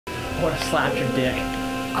I would have slapped your dick.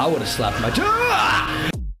 I would have slapped my jaw.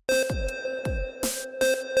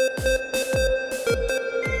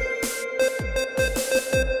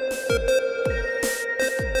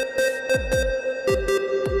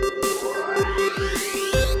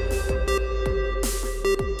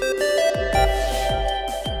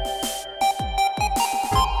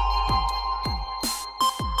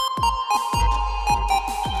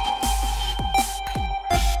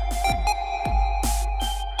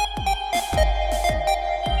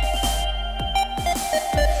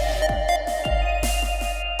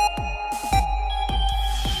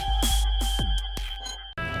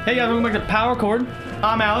 Hey guys, welcome back to PowerCord.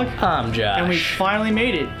 I'm Alec. I'm Josh. And we finally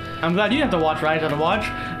made it. I'm glad you didn't have to watch, right? I didn't have to watch.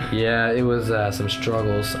 Yeah, it was some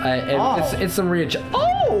struggles. It's some readjust.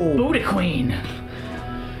 Oh! Booty Queen.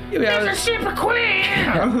 Yeah, It's a super queen.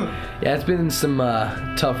 yeah, it's been some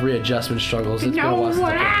tough readjustment struggles. It's been a while since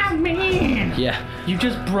I mean? Yeah. You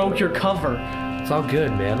just broke your cover. It's all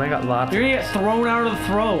good, man. I got lots. You're gonna get thrown out of the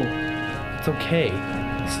throw. It's okay.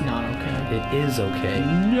 It's not okay. It is okay.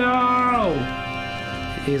 No!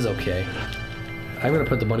 It is okay. I'm gonna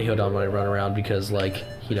put the bunny hood on when I run around because, like,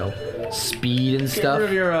 you know, speed and stuff. Get rid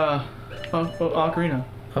of your ocarina.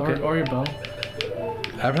 Okay. Or your bow.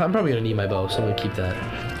 I'm probably gonna need my bow, so I'm gonna keep that.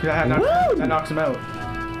 That knocks him out.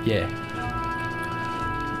 Yeah.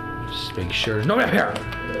 Just make sure there's no one up here.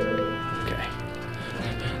 Okay.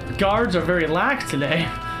 The guards are very lax today.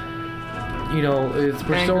 You know,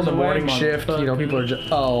 we're still in the morning shift. You know, people are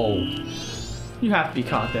just. Oh. You have to be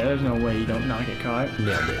caught there. There's no way you don't not get caught.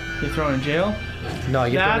 Nailed it. You're thrown in jail? No, I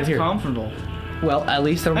get thrown in here. That's comfortable. Well, at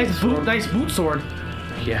least I don't. Nice boot sword.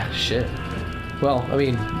 Yeah, shit. Well, I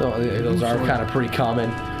mean, those are kind of pretty common.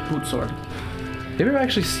 Boot sword. Have you ever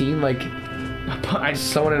actually seen like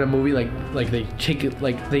someone in a movie like they kick it,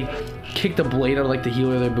 like they kick the blade out of like the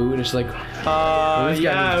heel of their boot and it's like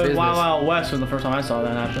yeah, Wild Wild West was the first time I saw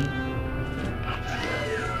that happen.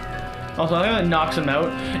 Also, I think that knocks him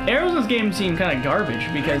out. Arrows in this game seem kind of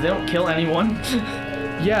garbage because they don't kill anyone.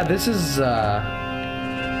 Yeah, this is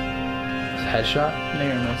headshot.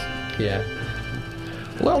 They're gonna miss. Yeah.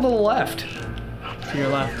 A little to the left. To your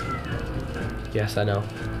left. Yes, I know.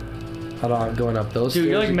 Hold on, I'm going up those Dude,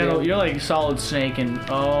 stairs you're like again. metal. You're like Solid Snake, and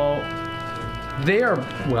oh. They are,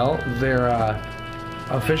 well, they're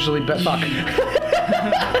officially fuck.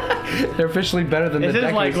 They're officially better than the This is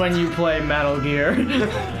decades. like when you play Metal Gear.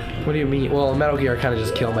 What do you mean? Well, Metal Gear kind of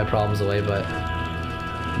just killed my problems away, but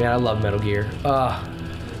man, I love Metal Gear. All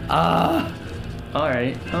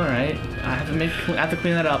right. I have to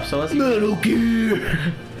clean that up. So let's. Metal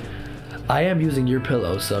Gear. I am using your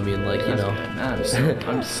pillow, so I mean, like, you know.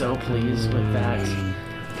 I'm so pleased with that.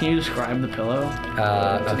 Can you describe the pillow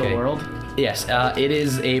to the world? Yes, it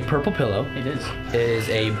is a purple pillow. It is. It is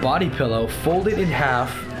a body pillow folded in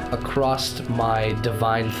half across my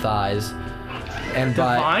divine thighs. And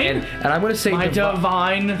divine? And I'm gonna say my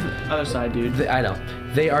divine other side, dude. I know.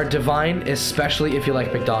 They are divine, especially if you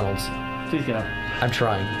like McDonald's. Please get up. I'm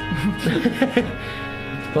trying.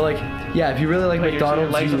 But like, yeah, if you really like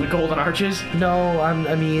McDonald's, your legs with the golden arches. No,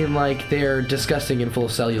 I mean like they're disgusting and full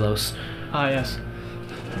of cellulose. Ah, yes.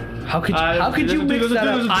 How could you mix that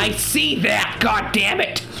up? I see that. God damn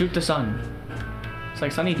it! Shoot the sun. It's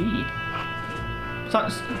like Sunny D.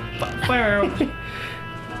 Fire arrow.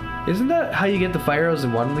 Isn't that how you get the fire arrows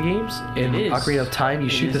in one of the games? In Ocarina of Time, you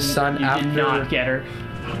shoot the sun after. You did not get her.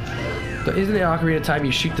 But isn't it Ocarina of Time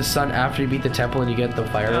you shoot the sun after you beat the temple and you get the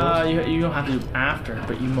fire arrows? You don't have to do after,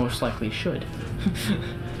 but you most likely should.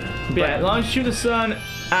 But yeah, as long as you shoot the sun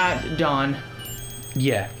at dawn.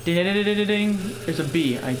 Yeah. Ding, ding, ding, ding, ding. There's a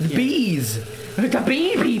bee. Bees. The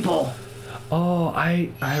bee people. Oh,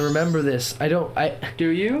 I remember this. Do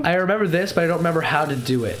you? I remember this, but I don't remember how to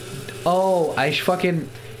do it. Oh,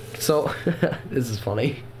 So, this is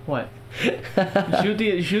funny. What?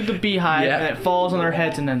 You shoot the beehive, and it falls on their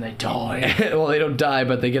heads, and then they die. Well, they don't die,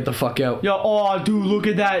 but they get the fuck out. Yo, oh, dude, look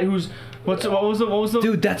at that. What was the?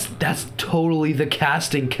 Dude, that's totally the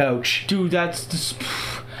casting couch. Dude, that's the.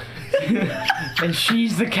 And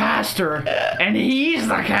she's the caster, and he's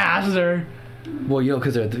the caster. Well, you know,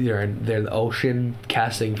 because they're the ocean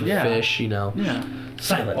casting for fish, you know. Yeah.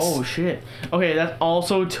 Silence. Oh shit. Okay, that's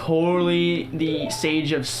also totally the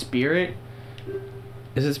Sage of Spirit.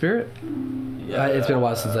 Is it Spirit? Yeah. It's been a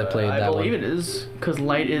while since I played that one. I believe it is, because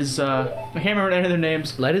Light is. I can't remember any of their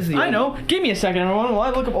names. Light is the. I know. Give me a second, everyone.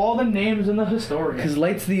 While I look up all the names in the historian. Because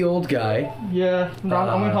Light's the old guy. Yeah, I'm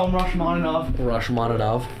gonna call him Rashomon.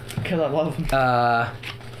 Rashomon. Because I love him.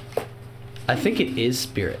 I think it is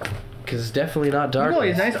Spirit. Because it's definitely not dark. Really,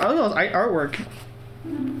 it's nice. I love those artwork.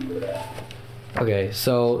 Okay,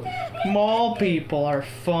 so Mall people are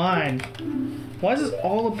fun. Why is this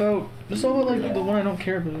all about? This is all about like the one I don't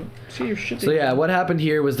care about. See your shit. so yeah, what happened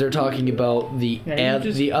here was they're talking about the Yeah, you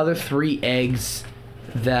just- the other 3 eggs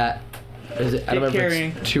that is it? I don't remember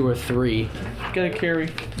if it's 2 or 3. Gotta carry.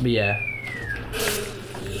 But yeah.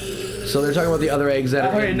 So they're talking about the other eggs that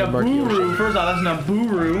are Okay, in the murky Naburu. ocean. First off, that's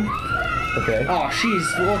Naburu. Okay. Oh,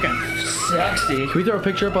 she's looking sexy. Can we throw a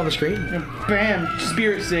picture up on the screen? And bam,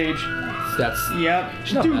 Spirit Sage. That's Yep.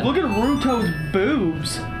 She's not Dude, bad. look at Ruto's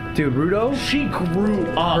boobs. dude, Ruto. She grew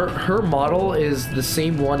up. Her model is the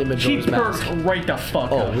same one in She Majora's Mask. perked right the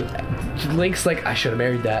fuck Oh, up. Link's like, I should have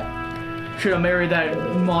married that. Should have married that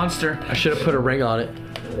monster. I should have put a ring on it.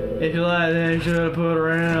 If you like, then you should have put a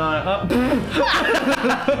ring on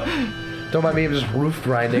it. Don't mind me, I'm just roof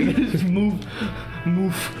grinding. Just move,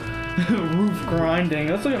 roof grinding.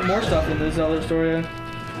 Let's look at more stuff in this other story.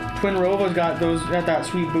 Twin Rova's got that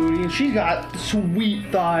sweet booty, and she's got sweet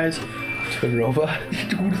thighs. Twin Rova.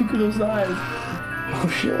 Dude, look at those thighs. Oh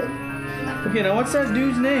shit. Okay, now what's that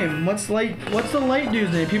dude's name? What's the light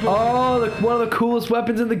dude's name? People. Oh, one of the coolest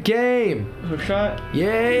weapons in the game. Hook shot.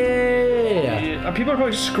 Yeah. People are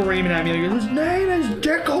probably screaming at me like, his name is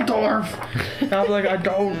Dickeldorf. And I'm like, I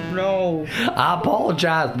don't know. I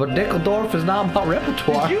apologize, but Dickeldorf is not my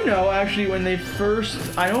repertoire. Did you know, actually, when they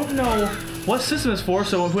first... I don't know what system it's for,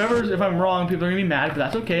 so if I'm wrong, people are going to be mad, but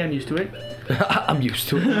that's okay, I'm used to it. I'm used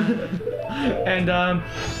to it. And,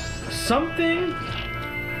 something...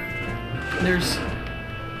 There's...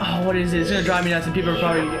 Oh, what is it? It's going to drive me nuts, and people are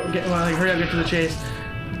probably hurry up, get to the chase.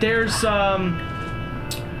 There's, I'm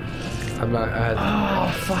not... Oh,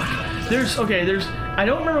 fuck. There's... I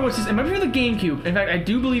don't remember what's this... It might be for the GameCube. In fact, I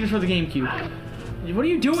do believe it's for the GameCube. What are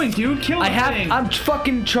you doing, dude? Kill the thing. I'm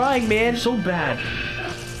fucking trying, man. You're so bad.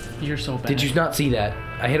 You're so bad. Did you not see that?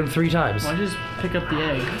 I hit him 3 times. Why don't you just pick up the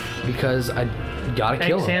egg? Because I gotta Egg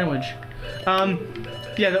kill him. sandwich.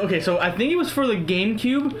 Yeah, okay, so I think it was for the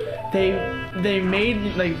GameCube. They made,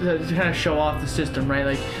 like, to kind of show off the system, right?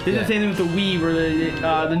 Like, they did the same thing with the Wii, where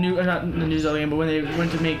the new, not the new Zelda game, but when they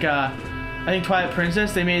went to make, I think Twilight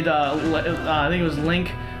Princess, they made, I think it was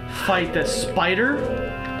Link fight the spider.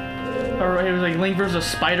 Or it was like Link versus a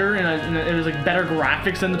spider, and it was like better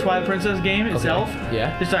graphics than the Twilight Princess game itself. Okay.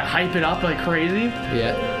 Yeah. Just to hype it up like crazy.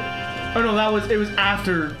 Yeah. Oh no, it was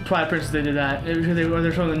after Twilight Princess they did that. It was because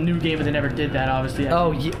they're showing the new game, but they never did that, obviously.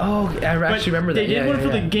 Oh, yeah. Oh, I actually remember that. They did one for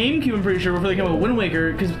the GameCube, I'm pretty sure, before they came up with Wind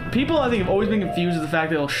Waker, because people, I think, have always been confused with the fact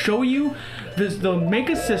that they'll show you this, they'll make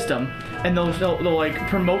a system, and they'll like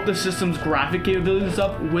promote the system's graphic capabilities and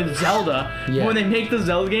stuff with Zelda. Yeah. But when they make the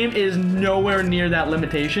Zelda game, it is nowhere near that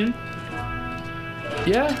limitation.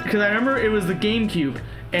 Yeah. Because I remember it was the GameCube,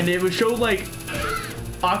 and it would show like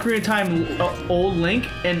Ocarina of Time old Link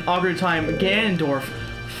and Ocarina of Time Ganondorf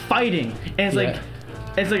fighting, and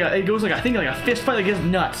it goes like I think like a fist fight, like it's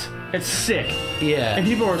nuts. It's sick. Yeah. And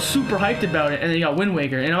people are super hyped about it, and then you got Wind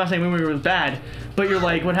Waker, and I'm not saying Wind Waker was bad, but you're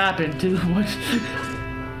like, what happened? Dude, what?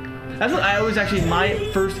 That's what I always actually, my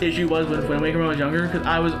first issue was with Wind Waker when I was younger, because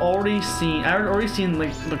I had already seen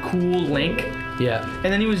like the cool Link. Yeah.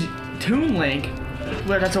 And then he was Toon Link.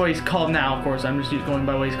 Well, that's what he's called now, of course. I'm just going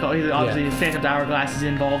by what he's called. He's obviously Phantom's Hourglass is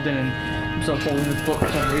involved in, and I'm so cold in this book for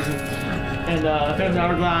some reason. And Phantom's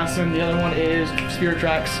Hourglass, and the other one is Spirit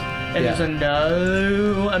Tracks. And there's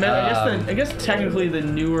another. I guess technically the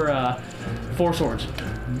newer Four Swords.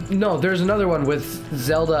 No, there's another one with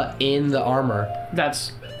Zelda in the armor.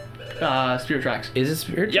 That's Spirit Tracks. Is it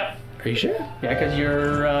Spirit? Yep. Are you sure? Yeah, because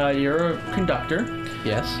you're a conductor.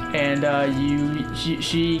 Yes. And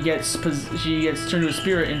she gets turned into a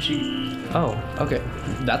spirit, and she. Oh, okay.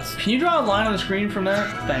 Can you draw a line on the screen from that?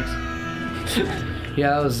 Thanks. Yeah,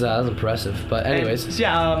 that was impressive. But anyways. And,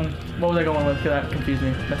 yeah. What was I going with? Because that confused me.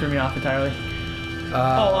 That threw me off entirely.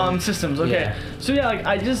 Systems. Okay. Yeah. So yeah, like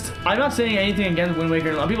I'm not saying anything against Wind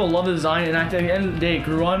Waker. A lot of people love the design, and at the end of the day, it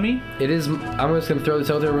grew on me. It is. I'm just gonna throw this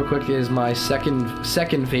out there real quick. It is my second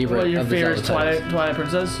favorite. Well, your of the favorite is Zelda Twilight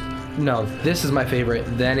Princess. No, this is my favorite.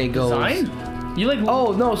 Then it goes. Design? You like?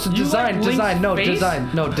 Oh no! So design. Design.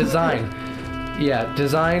 Yeah,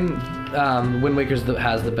 design. Wind Waker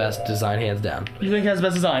has the best design, hands down. You think it has the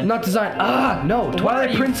best design? Not design. No.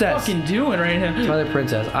 Twilight Princess. What are you fucking doing right now? Twilight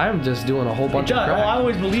Princess. I'm just doing a whole bunch of crap. Well, I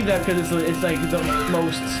always believe that because it's like the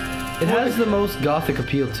most. It has the most gothic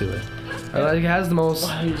appeal to it. Like it has the most.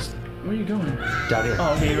 Where are you going? Down here.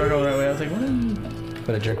 Oh, okay, you're going that way. I was like, what are you? I'm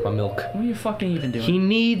gonna drink my milk. What are you fucking even doing? He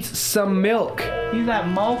needs some milk. He's that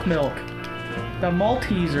milk. The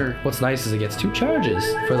Malteser. What's nice is it gets 2 charges.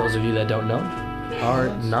 For those of you that don't know, or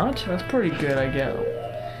not. That's pretty good, I guess.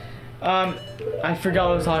 I forgot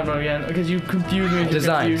what I was talking about again because you confused me with your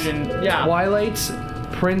Designs. confusion. Yeah. Twilight's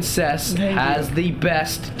Princess has the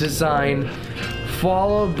best design,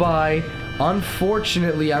 followed by,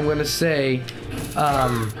 unfortunately, I'm gonna say,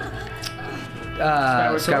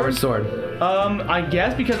 Skyward Sword. I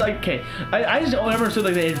guess because I just never understood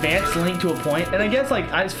like they advanced Link to a point, and I guess like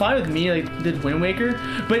it's fine with me like did Wind Waker,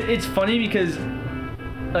 but it's funny because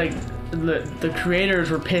like the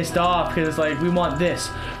creators were pissed off because it's like we want this,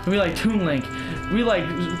 we like Toon Link, we like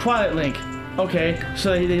Twilight Link. Okay,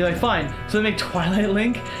 so they like fine, so they make Twilight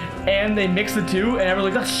Link, and they mix the two, and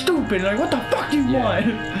everyone's like that's stupid. And like what the fuck do you want?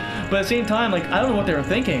 But at the same time, like I don't know what they were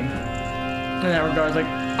thinking in that regard. Like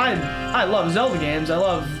I love Zelda games. I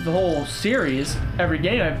love the whole series. Every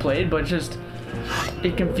game I've played, but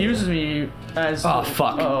it confuses me as. Oh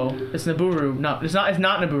fuck! Oh, it's Nabooru. No, it's not. It's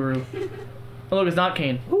not Nabooru. Oh look, it's not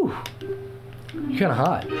Kane. Ooh, you're kind of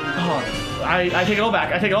hot. Oh, I take it all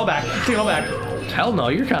back. I take it all back. I take it all back. Hell no,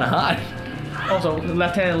 you're kind of hot. Also,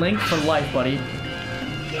 left-handed Link for life, buddy.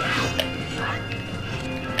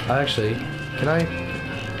 Actually, can I?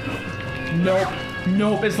 Nope.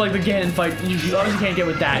 Nope, it's like the Ganon fight. You obviously can't get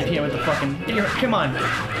with that. You can't with the fucking... Come on.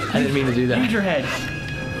 I didn't mean to do that. Use your head.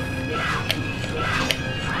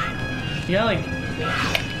 You gotta, like...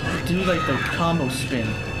 do, like, the combo spin.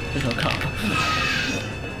 There's no combo.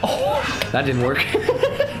 Oh! That didn't work.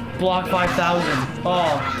 Block 5,000.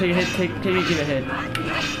 Oh, take a hit, take a hit.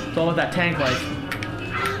 It's all about that tank life.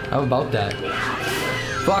 How about that?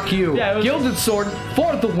 Fuck you. Yeah, Gilded Sword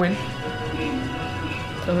for the win.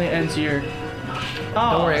 It only ends here.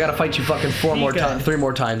 Oh. Don't worry, I gotta fight you fucking 3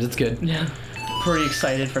 more times. It's good. Yeah, pretty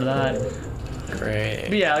excited for that. Great.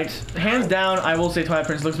 But yeah, like hands down, I will say Twilight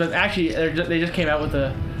Princess looks best. Actually, they just came out with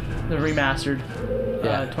the remastered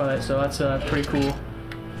Twilight, so that's pretty cool.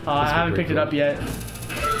 I haven't picked it up yet.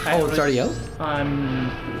 Oh, it's already out?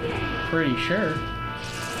 I'm pretty sure.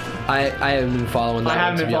 I haven't been following that. I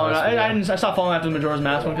haven't been following. I stopped following after the Majora's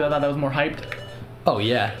Mask one because I thought that was more hyped. Oh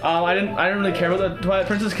yeah. I didn't really care about the Twilight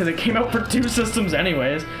Princess because it came out for 2 systems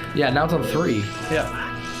anyways. Yeah, now it's on 3.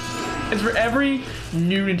 Yeah. It's for every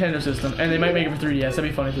new Nintendo system, and they might make it for 3DS. That'd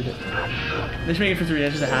be funny if they did. They should make it for 3DS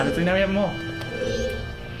just to have it. So now we have them all.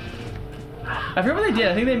 I forget what they did.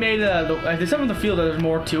 I think they made they said on the field that there's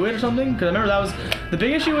more to it or something. Because I remember that was the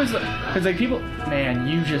big issue was because like people, man,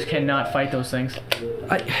 you just cannot fight those things.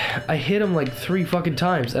 I hit him like 3 fucking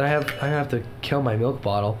times, and I have to kill my milk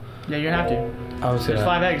bottle. Yeah, you're gonna have to. There's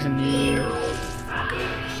 5 eggs in you.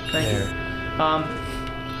 Thank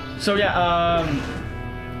you. So yeah,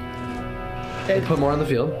 they put more on the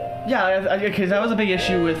field. Yeah, because that was a big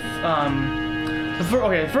issue with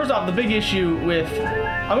first off, the big issue with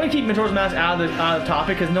I'm gonna keep Majora's Mask out of the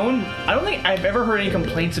topic because I don't think I've ever heard any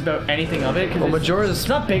complaints about anything of it. Because it's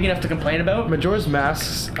not big enough to complain about. Majora's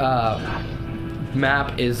Mask's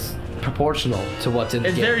map is proportional to what's in the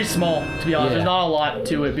game. It's very small, to be honest. There's not a lot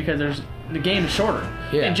to it because the game is shorter.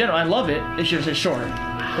 Yeah. In general, I love it. It's just it's shorter.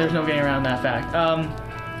 There's no getting around that fact.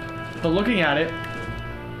 But looking at it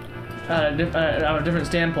on a different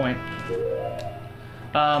standpoint,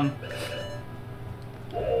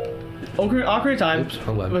 Ocarina of Time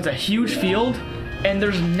was a huge field, and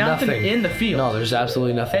there's nothing in the field. No, there's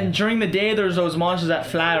absolutely nothing. And during the day, there's those monsters that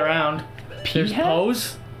fly around. There's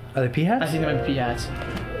Pose. Are they pea hats? I think they might be pea hats.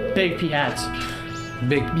 Big pea hats.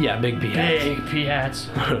 Big pea hats. Big pea hats.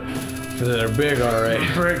 They're big, alright.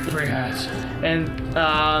 Big pea hats. And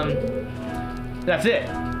that's it.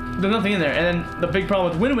 There's nothing in there. And then the big problem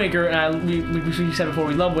with Wind Waker, and we said before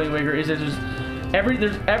we love Wind Waker, is that there's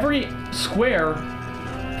every square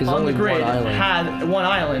on the grid had one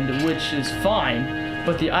island, which is fine.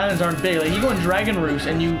 But the islands aren't big. Like you go in Dragon Roost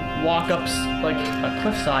and you walk up like a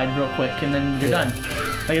cliffside real quick, and then you're done.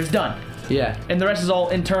 Like it's done. Yeah. And the rest is all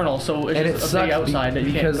internal, so it's just a big outside that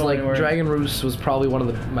you can't go anywhere. Dragon Roost was probably one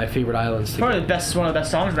of my favorite islands. Probably one of the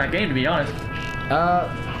best songs in that game, to be honest.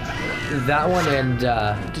 That one and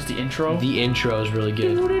just the intro. The intro is really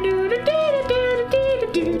good.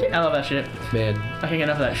 I love that shit. Man, I can't get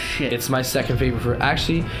enough of that shit. It's my second favorite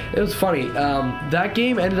actually, it was funny. That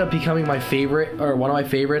game ended up becoming my favorite, or one of my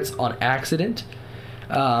favorites, on accident.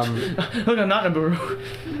 Look, I'm not Nabooru.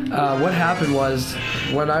 What happened was,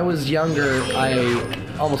 when I was younger, I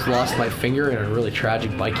almost lost my finger in a really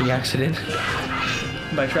tragic biking accident.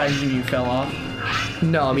 By tragedy, you fell off?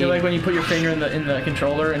 No, I mean... like when you put your finger in the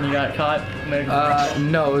controller and you got caught?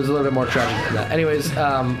 No, it was a little bit more tragic than that. Anyways,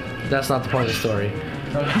 that's not the point of the story.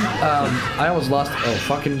 I almost lost... Oh,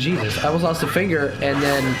 fucking Jesus. I almost lost a finger, and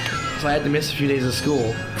then so I had to miss a few days of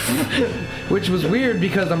school. Which was weird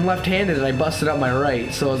because I'm left-handed and I busted out my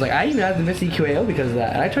right. So I was like, I even had to miss EQAO because of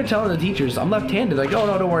that. And I tried telling the teachers, I'm left-handed. Like, oh,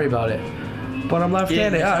 no, don't worry about it. But I'm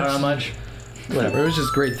left-handed. Yeah, not much. Whatever, it was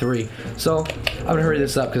just grade 3. So, I'm gonna hurry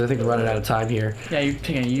this up because I think we're running out of time here. Yeah, you're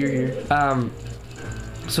taking a year here.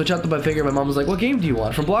 So I chopped up my finger. My mom was like, what game do you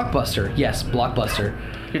want? From Blockbuster. Yes, Blockbuster.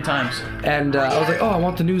 Good times. And I was like, oh, I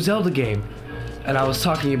want the new Zelda game. And I was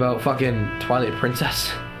talking about fucking Twilight Princess.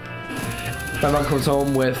 My mom comes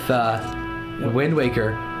home with Wind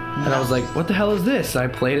Waker. And I was like, what the hell is this? And I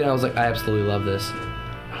played it and I was like, I absolutely love this.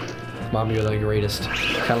 Mom, you're the greatest.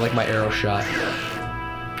 Kind of like my arrow shot.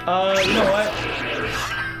 You know what?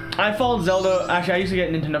 I followed Zelda. Actually, I used to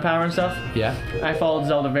get Nintendo Power and stuff. Yeah? I followed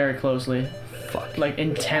Zelda very closely. Fuck. Like,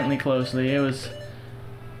 intently closely. I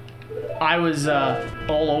was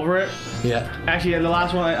all over it. Yeah. Actually, the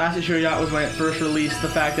last one I actually showed you out was when it first released, the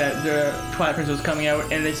fact that the Twilight Princess was coming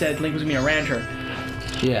out and they said Link was going to be a rancher.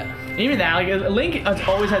 Yeah. Even that, like, Link has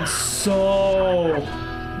always had so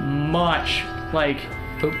much, like,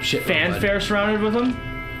 fanfare surrounded with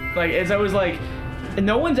him. Like, it's always like,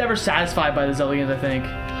 no one's ever satisfied by the Zelda games, I think.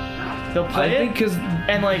 They'll play it,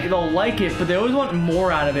 and like they'll like it, but they always want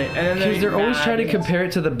more out of it. And then they're always trying to compare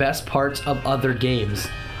it to the best parts of other games.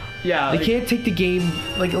 Yeah, they can't take the game,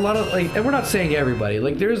 like a lot of, like, and we're not saying everybody,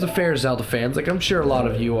 like there's the fair Zelda fans, like I'm sure a lot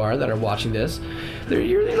of you are that are watching this.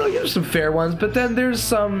 There's some fair ones, but then there's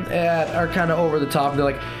some that are kind of over the top. They're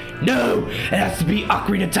like, no, it has to be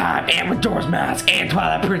Ocarina of Time, and Majora's Mask, and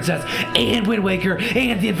Twilight Princess, and Wind Waker,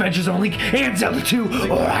 and The Adventures of Link, and Zelda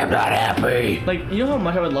 2, or I'm not happy. Like, you know how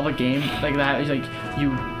much I would love a game like that? It's like,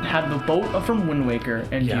 you have the boat from Wind Waker,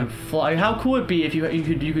 and you fly. How cool would it be if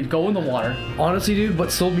you could go in the water? Honestly, dude,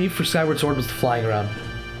 what sold me for Skyward Sword was the flying around.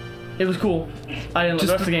 It was cool. I didn't. The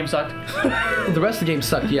rest of the game sucked. The rest of the game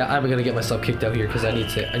sucked. Yeah, I'm gonna get myself kicked out here because I need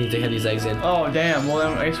to head these eggs in. Oh damn! Well,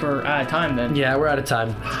 then I guess we're out of time then. Yeah, we're out of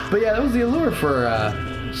time. But yeah, that was the allure for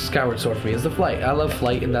Skyward Sword for me. Is the flight. I love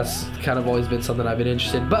flight, and that's kind of always been something I've been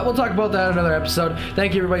interested in. But we'll talk about that in another episode.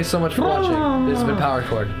 Thank you everybody so much for watching. This has been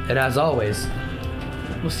PowerCord, and as always,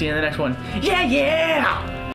 we'll see you in the next one. Yeah.